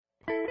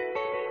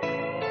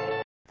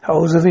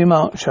Jose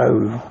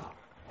Macho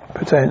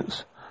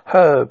presents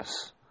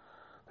herbs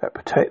that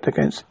protect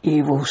against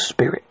evil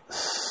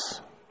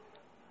spirits.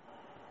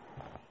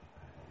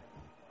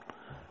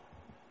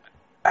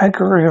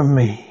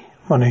 Agrimony,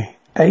 Agrimony,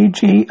 a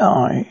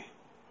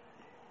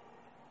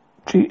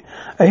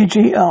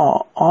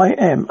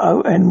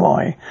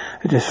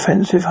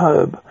defensive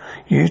herb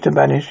used to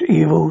banish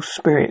evil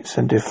spirits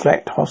and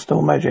deflect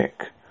hostile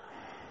magic.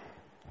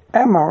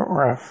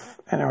 Amaranth,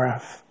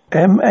 Maranth,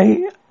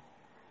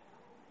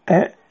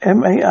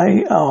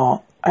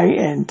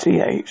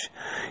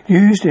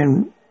 used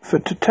for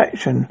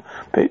detection,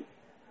 but it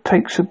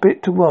takes a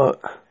bit to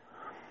work.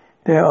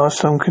 There are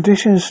some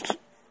conditions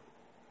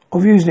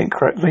of using it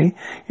correctly.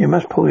 You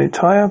must pull the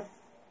entire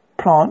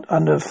plant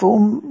under a full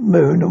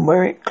moon and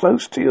wear it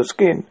close to your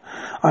skin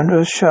under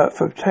a shirt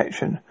for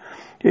protection.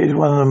 It is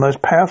one of the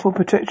most powerful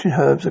protection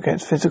herbs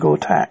against physical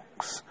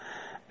attacks.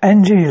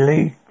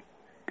 Angelica.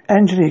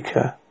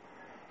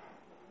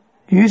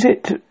 Use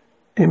it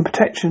in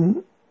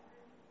protection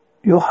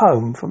your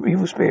home from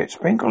evil spirits.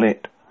 Sprinkle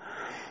it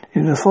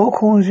in the four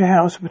corners of your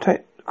house to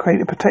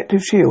create a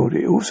protective shield.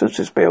 It also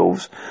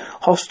dispels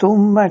hostile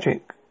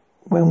magic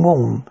when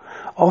worn.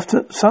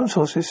 Often, some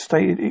sources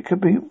stated it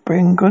could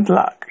bring good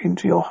luck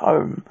into your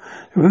home.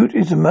 The root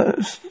is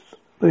the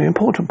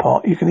important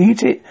part. You can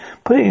eat it,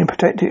 put it in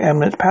protective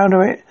amulets,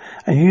 powder it,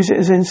 and use it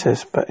as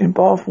incense. But in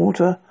bath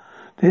water,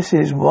 this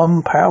is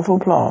one powerful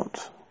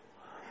plant.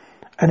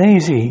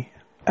 Anise,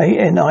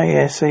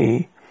 Anise.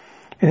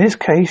 In this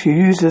case, you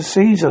use the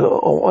seeds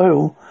or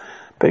oil,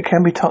 but it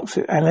can be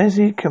toxic.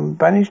 Anise can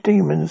banish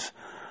demons,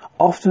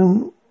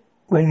 often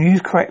when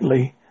used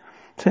correctly.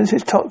 Since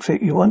it's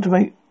toxic, you want to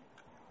make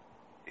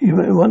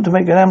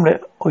an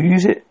amulet or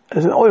use it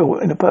as an oil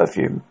in a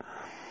perfume.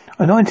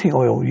 Anointing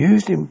oil,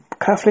 used in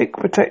Catholic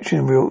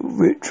protection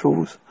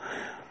rituals.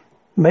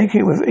 Make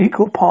it with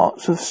equal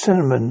parts of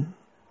cinnamon,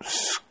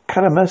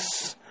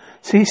 calamus,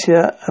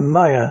 cassia, and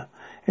myrrh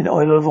in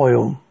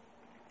oil.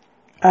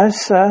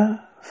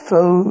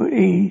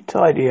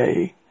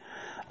 Asafoetida,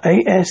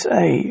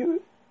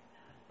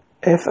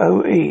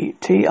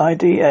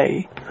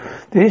 Asafoetida.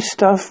 This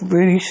stuff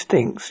really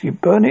stinks. You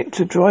burn it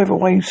to drive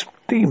away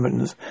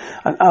demons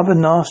and other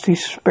nasty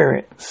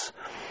spirits.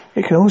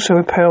 It can also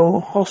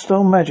repel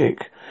hostile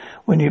magic.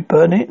 When you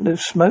burn it, the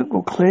smoke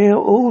will clear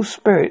all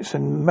spirits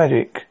and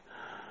magic.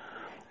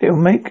 It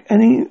will make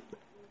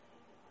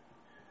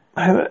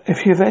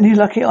if you have any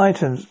lucky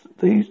items,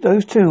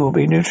 those two will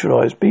be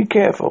neutralized. Be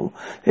careful.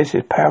 This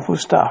is powerful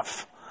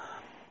stuff.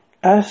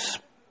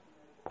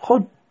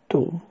 Asphodel,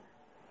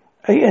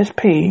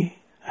 Asphodel.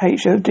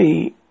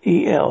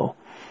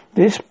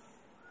 This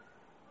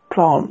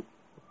plant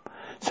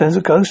sends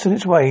a ghost on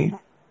its way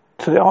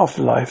to the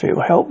afterlife. It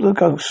will help the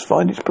ghost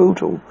find its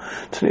portal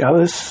to the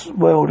other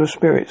world of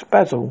spirits.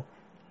 Basil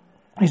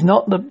is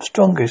not the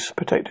strongest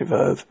protective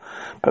herb,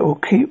 but will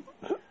keep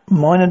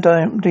minor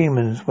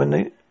demons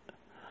when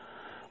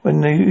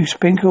you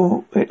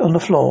sprinkle it on the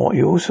floor.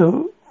 You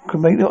also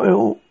can take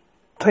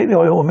the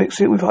oil and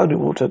mix it with holy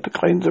water to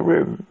cleanse the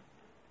room.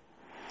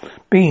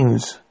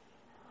 Beans.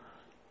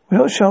 We're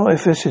not sure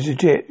if this is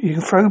legit. You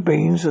can throw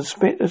beans and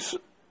spit a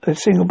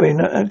single bean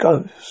at a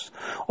ghost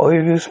or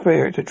evil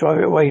spirit to drive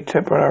it away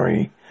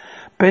temporarily.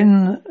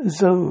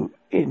 Benzoin.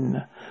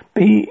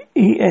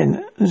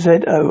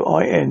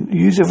 Benzoin.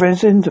 Use a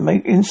resin to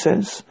make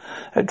incense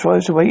that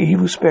drives away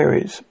evil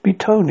spirits.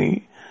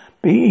 Betony.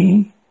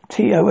 Betony.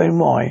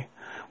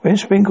 When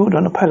sprinkled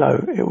on a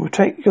pillow, it will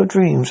take your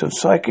dreams of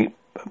psychic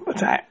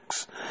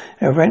attacks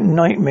and prevent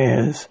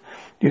nightmares.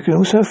 You can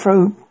also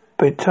throw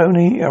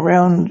betony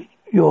around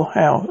your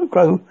house.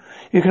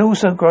 You can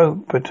also grow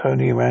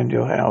betony around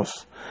your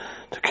house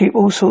to keep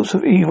all sorts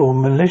of evil,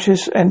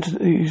 malicious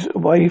entities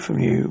away from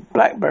you.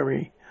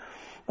 Blackberry,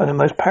 one of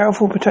the most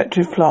powerful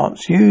protective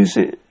plants. Use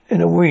it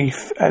in a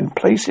wreath and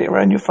place it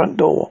around your front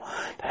door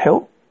to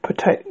help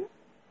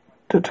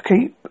to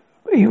keep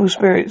evil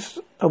spirits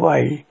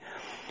away.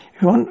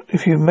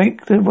 If you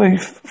make the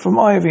wreath from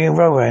ivy and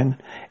rowan,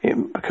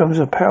 it becomes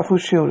a powerful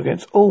shield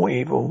against all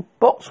evil.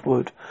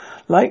 Boxwood,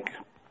 like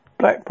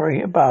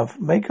blackberry above,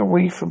 make a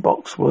wreath from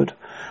boxwood,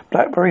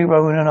 blackberry,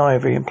 rowan, and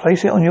ivy, and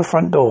place it on your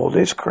front door.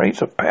 This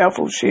creates a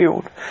powerful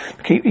shield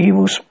to keep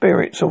evil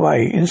spirits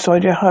away.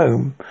 Inside your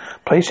home,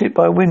 place it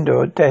by a window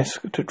or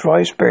desk to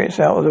drive spirits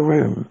out of the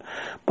room.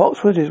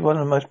 Boxwood is one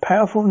of the most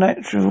powerful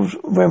natural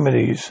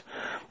remedies,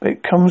 but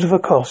it comes with a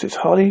cost. It's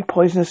highly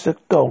poisonous to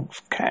dogs,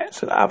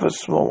 cats, and other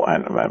small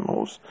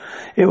animals.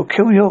 It will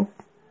kill your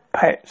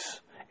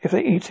pets if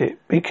they eat it.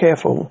 Be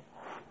careful.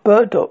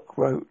 Burdock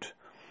root.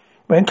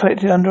 When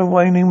collected under a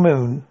waning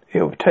moon,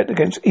 it will protect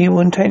against evil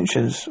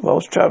intentions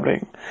whilst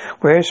travelling.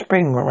 Wear a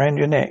string around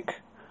your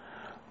neck.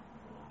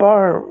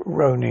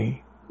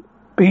 Byrony.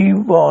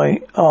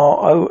 Byrony.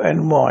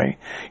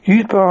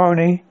 Use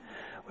Byrony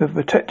with a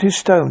protective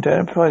stone to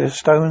amplify the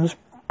stone's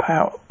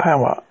power.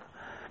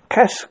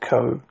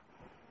 Casco.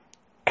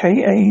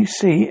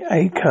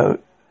 Kacao.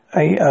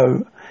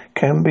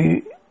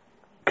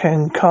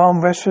 Can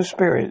calm restless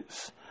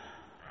spirits.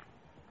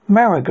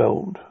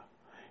 Marigold.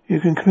 You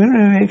can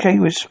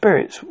communicate with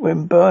spirits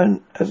when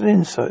burned as an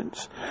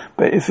incense,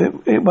 but if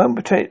it won't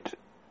protect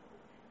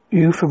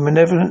you from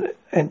malevolent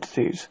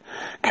entities.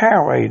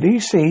 Caraway.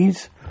 These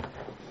seeds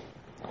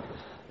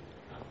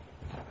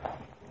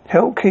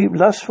help keep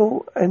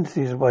lustful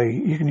entities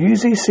away. You can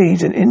use these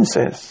seeds in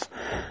incense.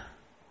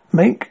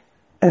 Make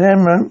an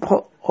emerald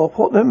pot or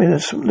put them in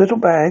a little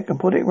bag and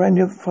put it around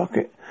your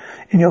pocket,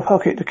 in your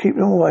pocket to keep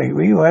them away.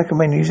 We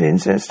recommend using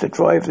incense to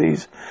drive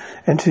these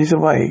entities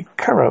away.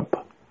 Carob.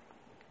 Carob.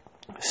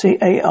 If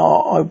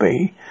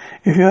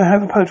you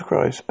have a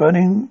poltergeist,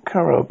 burning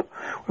carob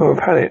will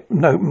repel it.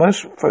 Note,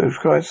 most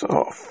poltergeists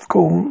are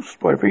caused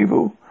by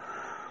people,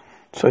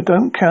 so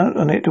don't count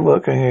on it to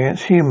work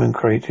against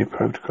human-created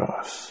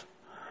poltergeists.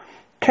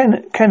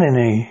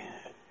 Kaynene.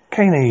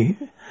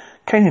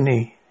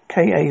 Kaynene.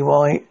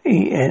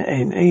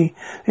 Kaynene.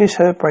 This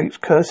herb breaks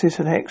curses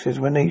and hexes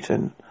when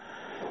eaten.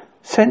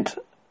 Scent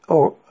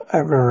or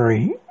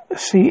Agary.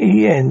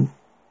 Centaury.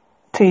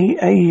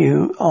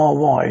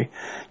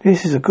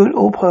 This is a good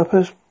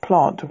all-purpose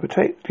plant to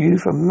protect you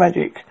from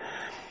magic.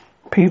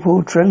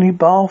 People generally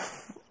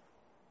bath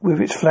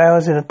with its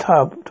flowers in a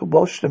tub to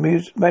wash the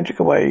magic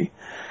away.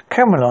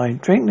 Cameline.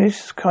 Drink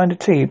this kind of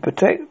tea.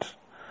 Protect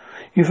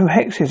you from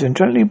hexes and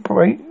gently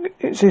break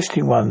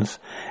existing ones.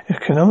 It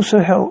can also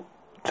help.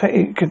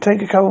 It can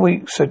take a couple of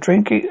weeks, so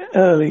drink it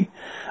early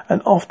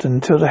and often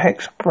until the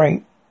hex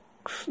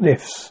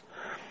lifts.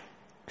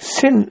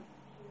 Cynic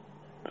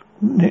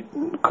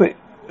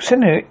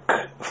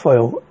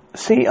foil.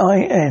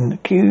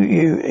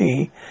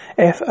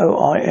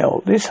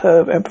 Cinquefoil. This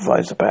herb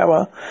amplifies the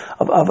power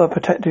of other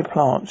protective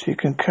plants. You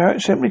can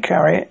simply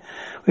carry it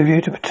with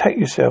you to protect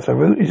yourself. The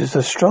root is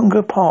a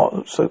stronger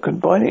part, so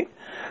combine it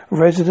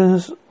with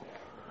residents or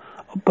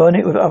burn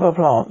it with other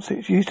plants.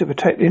 It's used to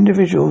protect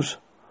individuals,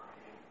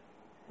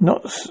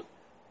 not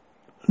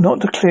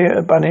to clear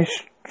or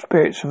banish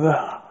spirits from the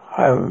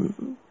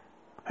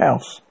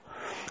house.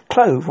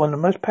 Clove, one of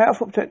the most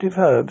powerful protective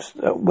herbs,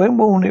 that when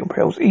worn it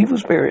repels evil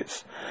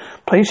spirits.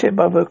 Place it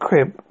above a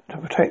crib to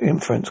protect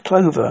infants.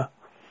 Clover,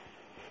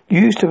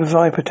 used to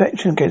provide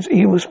protection against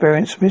evil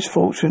spirits,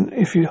 misfortune.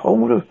 If you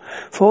hold a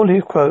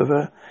 4-leaf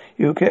clover,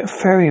 you'll get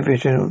fairy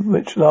vision,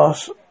 which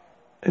lasts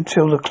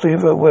until the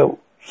clover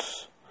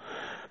wilts.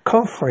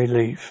 Comfrey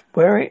leaf,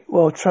 wear it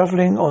while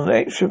travelling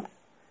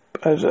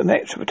as an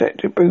extra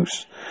protective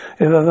boost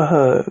with other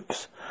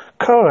herbs.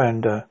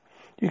 Coriander.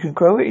 You can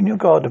grow it in your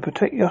garden to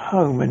protect your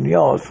home and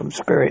yard from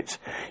spirits.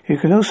 You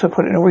can also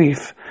put it in a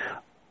wreath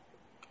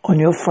on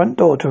your front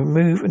door to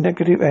remove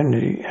negative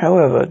energy.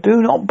 However,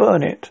 do not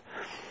burn it.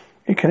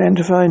 It can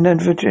amplify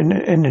negative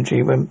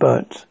energy when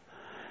burnt.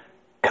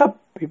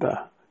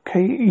 Cubeb.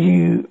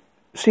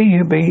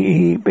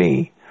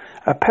 Cubeb.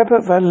 A pepper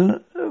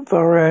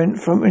variant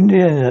from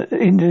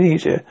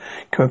Indonesia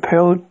can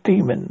repel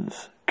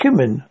demons.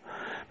 Cumin.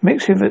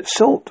 Mix with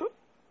salt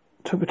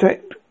to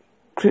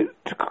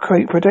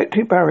create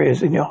protective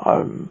barriers in your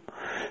home.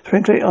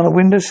 Sprinkle it on the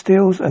window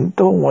sills and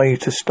doorway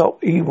to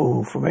stop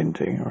evil from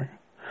entering.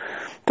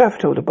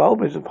 Daffodil. The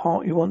bulb is the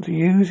part you want to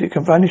use. It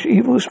can banish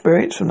evil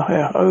spirits from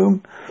your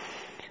home,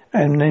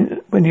 and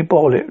then when you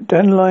boil it.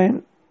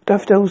 Dandelion.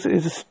 Daffodils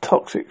is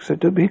toxic, so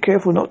do be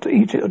careful not to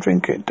eat it or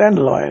drink it.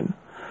 Dandelion.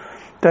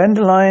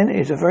 Dandelion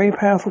is a very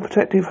powerful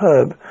protective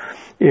herb.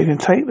 You can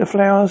take the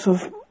flowers or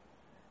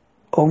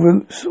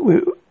roots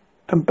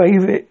and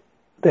bathe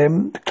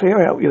them to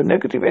clear out your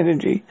negative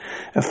energy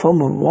and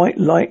form a white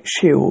light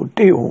shield.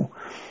 Deal.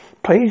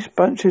 Place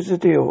bunches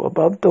of deal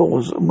above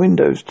doors and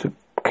windows to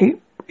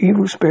keep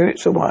evil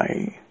spirits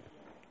away.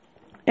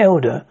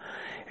 Elder.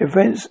 It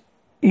prevents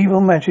evil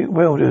magic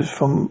wielders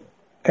from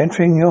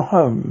entering your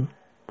home.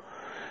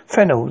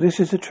 Fennel.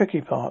 This is the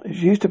tricky part. It's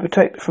used to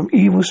protect from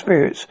evil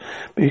spirits,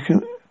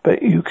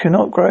 but you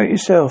cannot grow it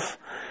yourself.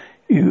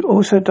 You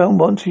also don't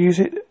want to use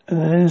it in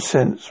an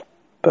incense.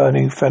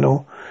 Burning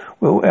fennel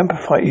will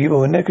amplify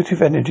evil and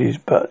negative energies,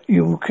 but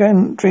you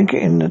can drink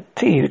it in the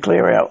tea to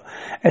clear out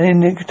any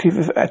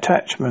negative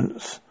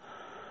attachments.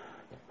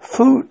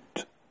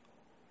 Fumitry.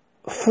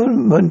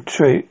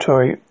 Fumitry.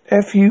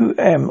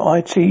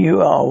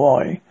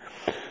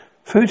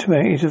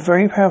 Fumitry is a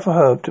very powerful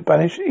herb to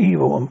banish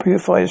evil and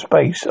purify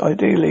space.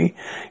 Ideally,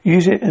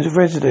 use it as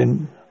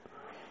resin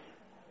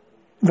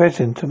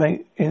to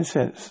make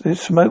incense. This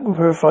smoke will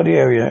purify the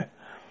area.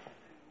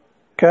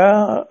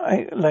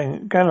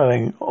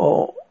 Galangal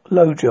or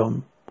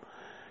Lojon.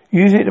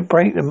 Use it to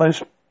break the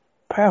most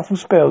powerful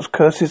spells,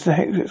 curses and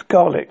hexes.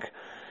 Garlic.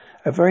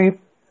 A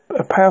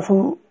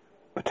powerful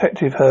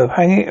protective herb.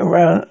 Hang it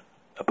around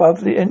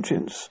above the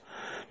entrance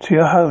to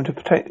your home to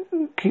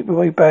keep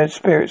away bad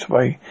spirits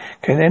away.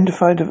 Can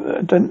amplify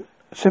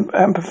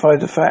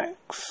the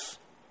facts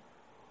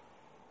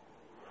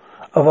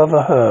of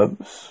other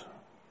herbs.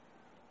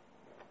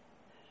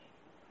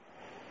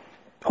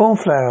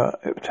 Cornflower.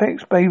 It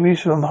protects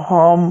babies from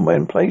harm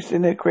when placed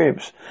in their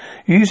cribs.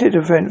 Use it to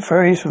prevent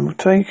fairies from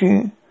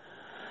taking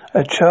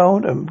a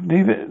child and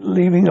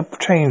leaving a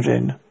change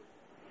in.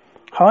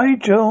 Hi,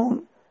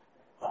 John.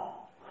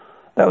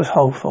 That was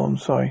Hawthorne,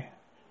 sorry.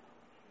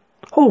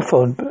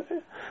 Hawthorn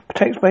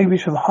protects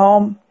babies from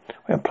harm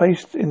when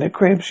placed in their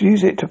cribs.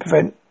 Use it to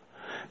prevent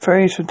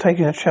fairies from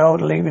taking a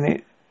child and leaving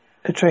it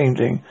a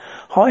changeling.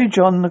 High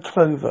John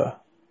the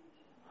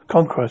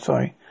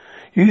Conqueror.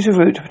 Use the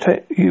root to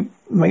protect you.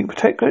 Make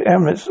protective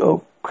amulets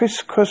or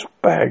crisscross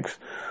bags.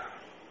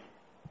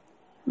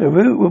 The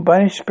root will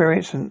banish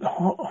spirits and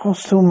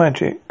hostile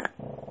magic.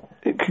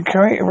 It can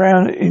carry it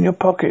around in your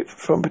pocket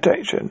for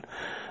protection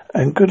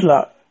and good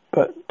luck,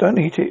 but don't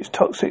eat it. It's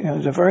toxic and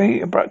has a very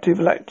abruptive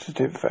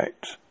laxative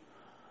effect.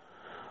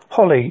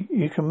 Holly,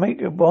 you can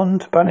make a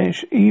wand to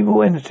banish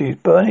evil entities.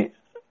 Burn it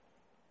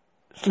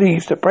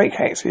leaves to break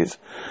hexes,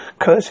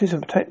 curses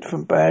and protect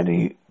from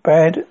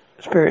bad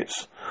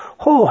spirits.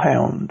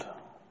 Horehound.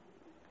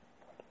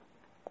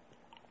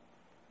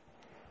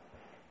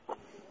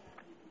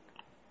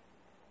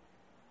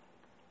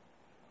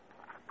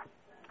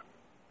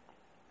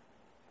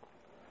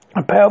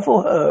 A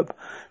powerful herb.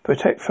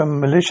 Protect from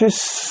malicious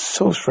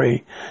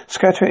sorcery.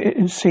 Scatter it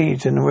in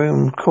seeds in the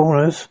room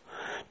corners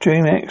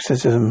during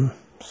exorcisms.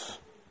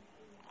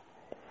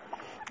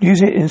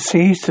 Use it in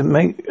seeds to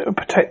make a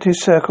protective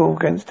circle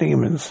against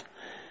demons.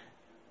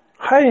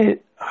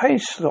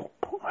 Hyssop.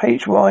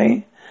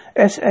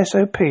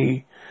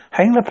 HYSSOP.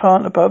 Hang the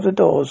plant above the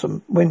doors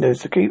and windows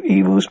to keep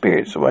evil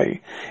spirits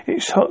away.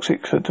 It's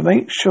toxic, so to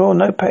make sure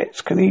no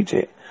pets can eat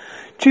it.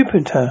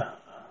 Juniper,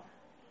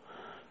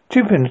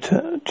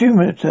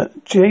 Juniper,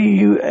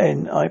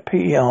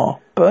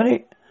 burn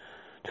it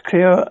to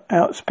clear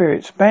out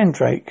spirits.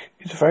 Mandrake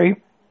is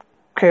very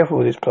careful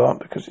with this plant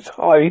because it's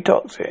highly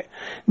toxic.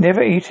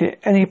 Never eat it,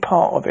 any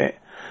part of it.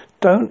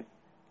 Don't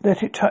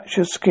let it touch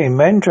your skin.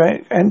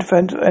 Mandrake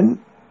amplifies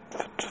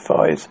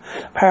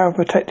power of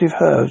protective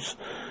herbs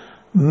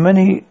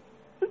many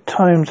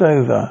times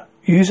over.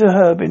 Use a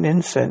herb in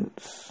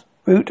incense.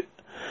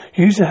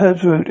 Use the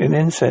herb's root in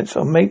incense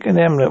or make an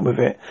amulet with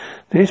it.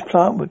 This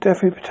plant will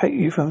definitely protect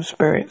you from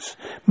spirits.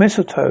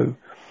 Mistletoe.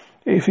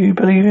 If you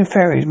believe in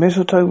fairies,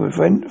 mistletoe will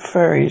prevent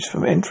fairies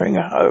from entering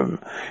a home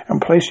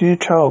and placing your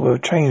child with a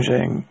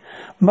changeling.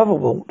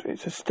 Motherwort.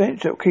 It's a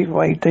stench that will keep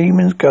away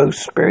demons,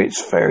 ghosts,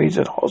 spirits, fairies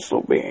and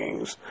hostile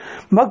beings.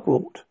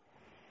 Mugwort.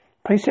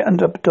 Place it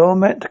under a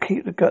doormat to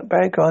keep the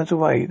bad guys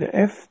away. The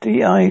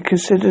FDA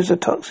considers a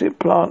toxic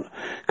plant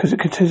because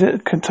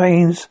it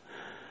contains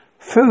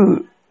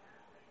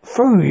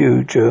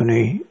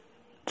Thujone,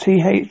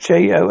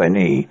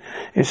 THJONE.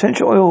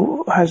 Essential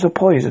oil has a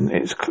poison.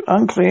 It's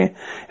unclear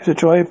if the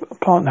dry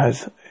plant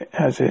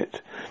has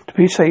it. To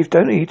be safe,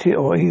 don't eat it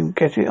or even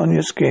get it on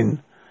your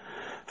skin.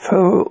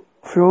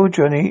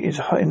 Thujone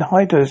is in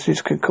high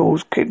doses can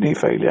cause kidney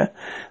failure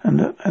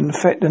and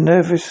affect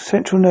the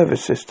central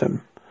nervous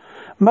system.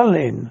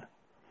 Mullein,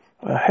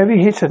 a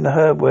heavy hitter in the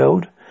herb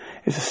world,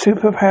 is a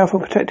super powerful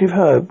protective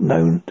herb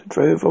known to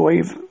drive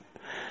away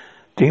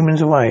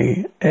demons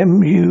away.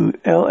 Mulleine.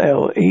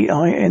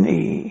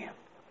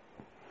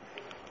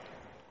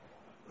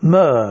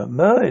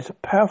 Myrrh is a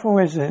powerful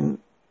resin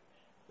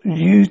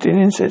used in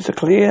incense to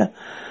clear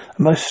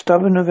the most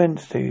stubborn of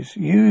entities.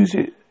 Use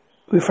it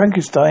with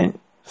Frankenstein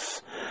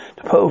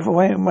to put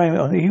away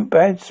on even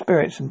bad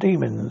spirits and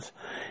demons.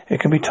 It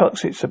can be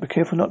toxic, so be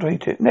careful not to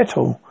eat it.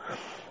 Nettle.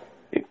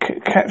 It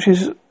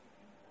captures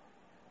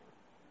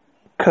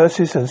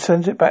curses and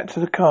sends it back to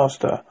the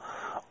caster.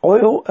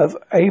 Oil of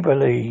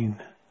Abilene.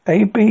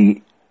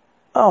 ABRAMELIN.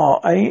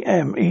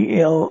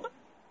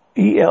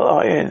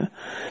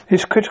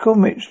 This critical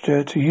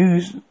mixture to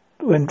use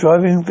when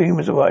driving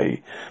demons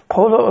away.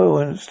 Pour the oil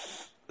in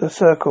the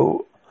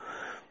circle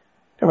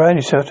around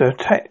yourself to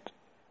attack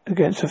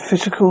against a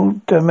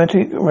physical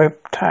demetic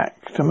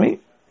attack. To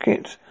make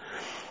it,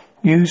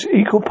 use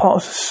equal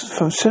parts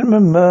from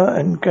cinnamon, myrrh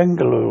and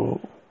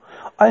gangliol.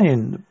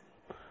 Onion.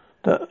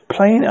 The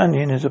plain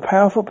onion is a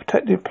powerful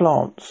protective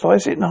plant.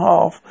 Slice it in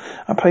half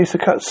and place the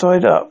cut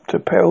side up to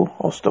repel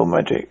hostile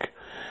magic.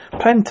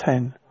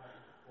 Plantain.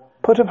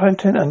 Put a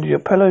plantain under your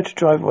pillow to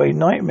drive away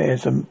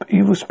nightmares and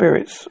evil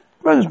spirits.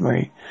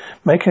 Rosemary.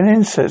 Make an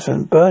incense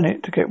and burn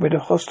it to get rid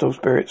of hostile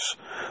spirits.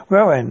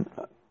 Rowan.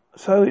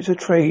 So it's a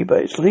tree,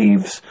 but its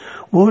leaves,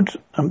 wood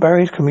and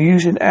berries can be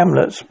used in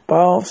amulets,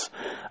 baths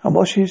and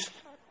washes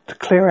to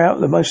clear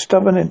out the most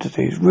stubborn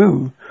entities.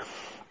 Rue.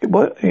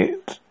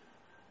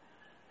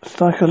 It's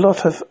like a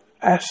lot of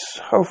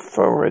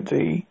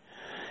asphophority.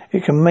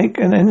 It can make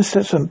an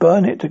incense and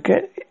burn it to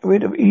get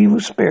rid of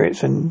evil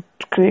spirits and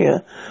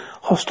clear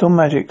hostile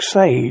magic.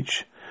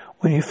 Sage.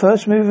 When you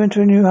first move into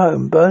a new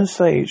home, burn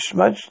sage.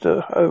 Smudge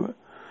the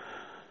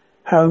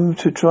home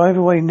to drive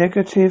away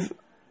negative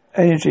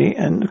energy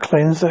and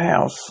cleanse the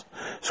house.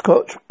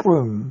 Scotch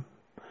broom.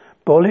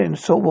 Boil it in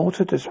salt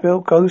water to dispel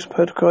ghosts,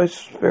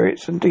 poltergeist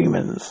spirits and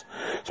demons.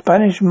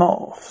 Spanish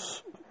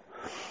moss.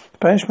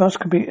 Spanish moss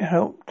can be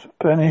helped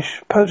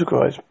banish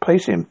poltergeist.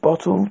 Place it in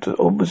bottle to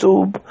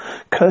absorb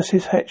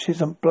curses,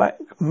 hexes and black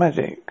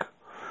magic.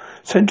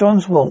 St.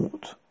 John's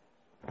wort.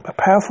 A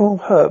powerful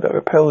herb that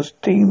repels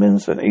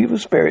demons and evil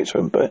spirits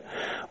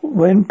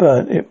when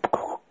burnt. It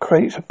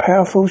creates a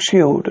powerful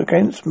shield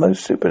against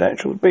most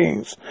supernatural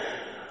beings.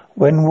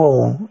 When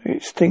warm,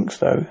 it stinks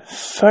though.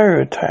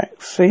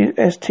 Styrax,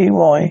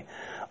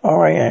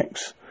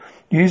 Styrax.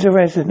 Use a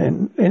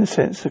resin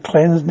incense to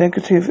cleanse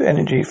negative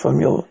energy from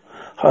your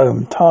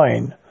home.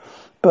 Tyne.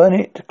 Burn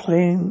it to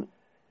clear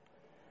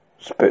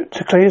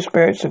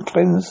spirits and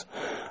cleanse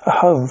a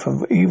home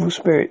from evil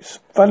spirits.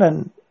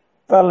 Validine.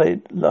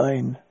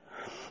 Valerian.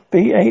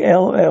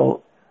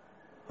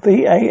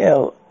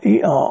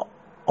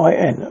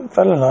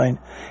 Validine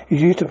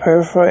is used to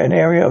purify an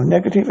area of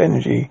negative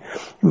energy.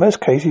 In most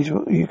cases,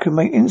 you can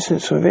make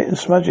incense with it and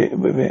smudge it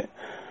with it.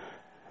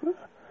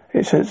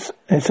 It's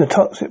a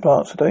toxic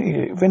plant, so don't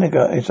use it.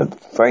 Vinegar is a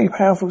very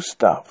powerful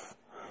stuff.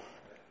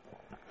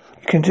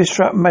 You can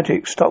disrupt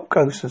magic, stop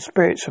ghosts and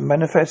spirits from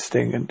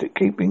manifesting and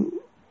keeping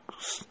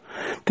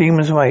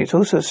demons away. It's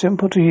also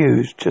simple to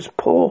use. Just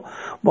pour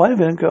wine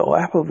vinegar or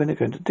apple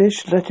vinegar into a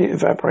dish, let it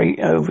evaporate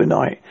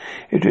overnight.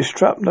 It will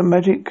disrupt the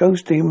magic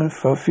ghost demon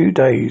for a few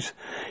days.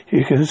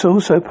 You can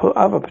also put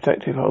other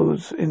protective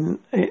holds in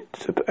it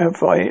to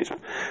amplify its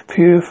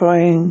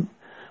purifying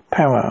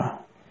power.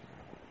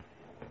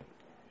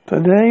 So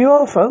there you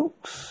are,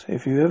 folks.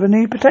 If you ever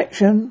need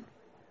protection,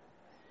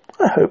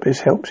 I hope this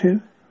helps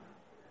you.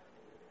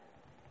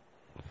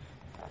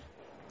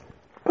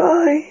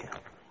 Bye.